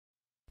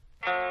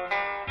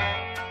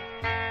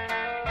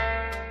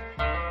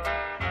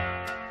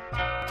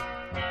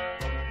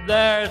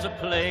There's a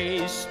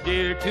place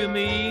dear to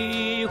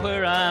me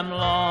where I'm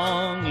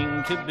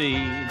longing to be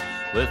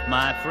with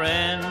my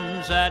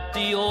friends at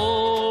the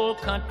old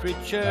country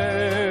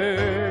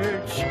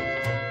church.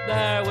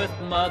 There with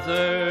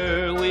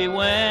Mother we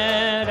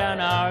went,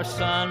 and our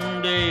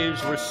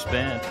Sundays were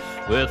spent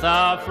with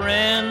our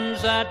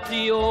friends at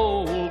the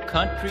old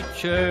country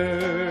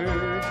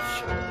church.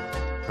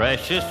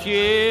 Precious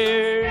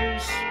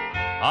years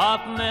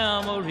of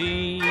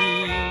memory,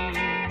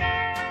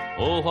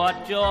 oh,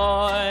 what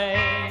joy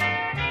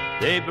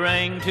they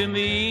bring to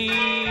me.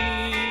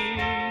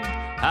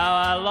 How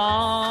I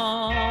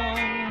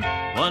long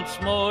once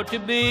more to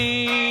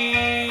be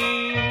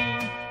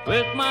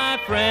with my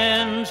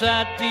friends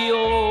at the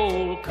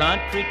old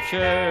country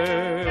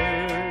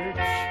church.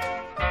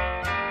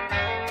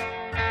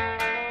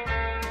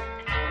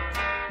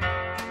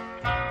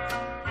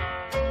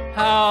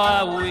 How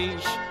I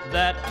wish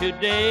that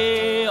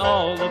today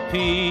all the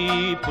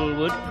people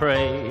would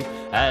pray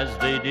as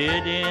they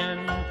did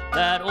in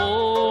that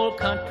old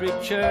country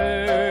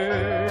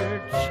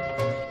church.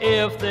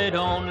 If they'd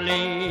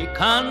only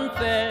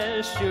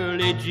confess,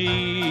 surely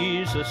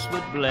Jesus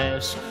would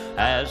bless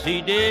as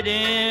he did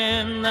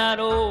in that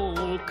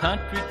old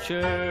country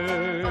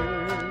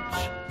church.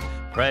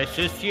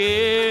 Precious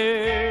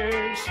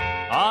years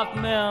of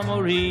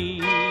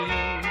memory,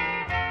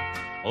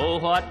 oh,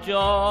 what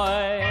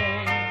joy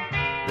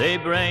they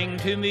bring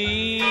to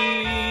me.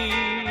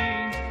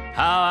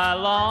 How I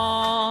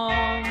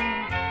long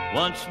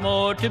once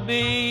more to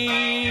be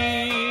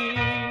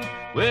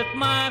with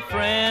my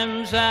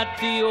friends at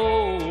the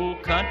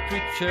old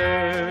country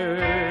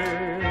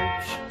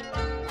church.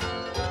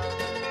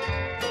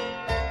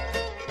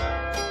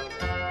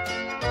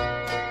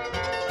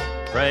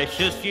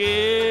 Precious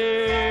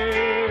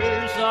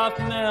years of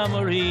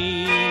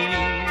memory,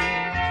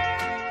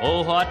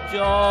 oh, what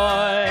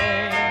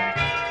joy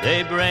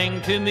they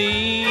bring to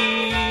me.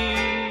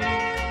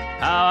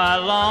 How I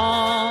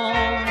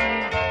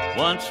long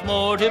once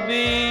more to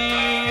be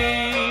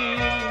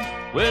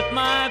with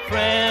my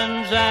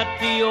friends at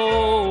the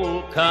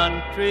old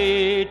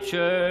country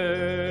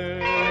church.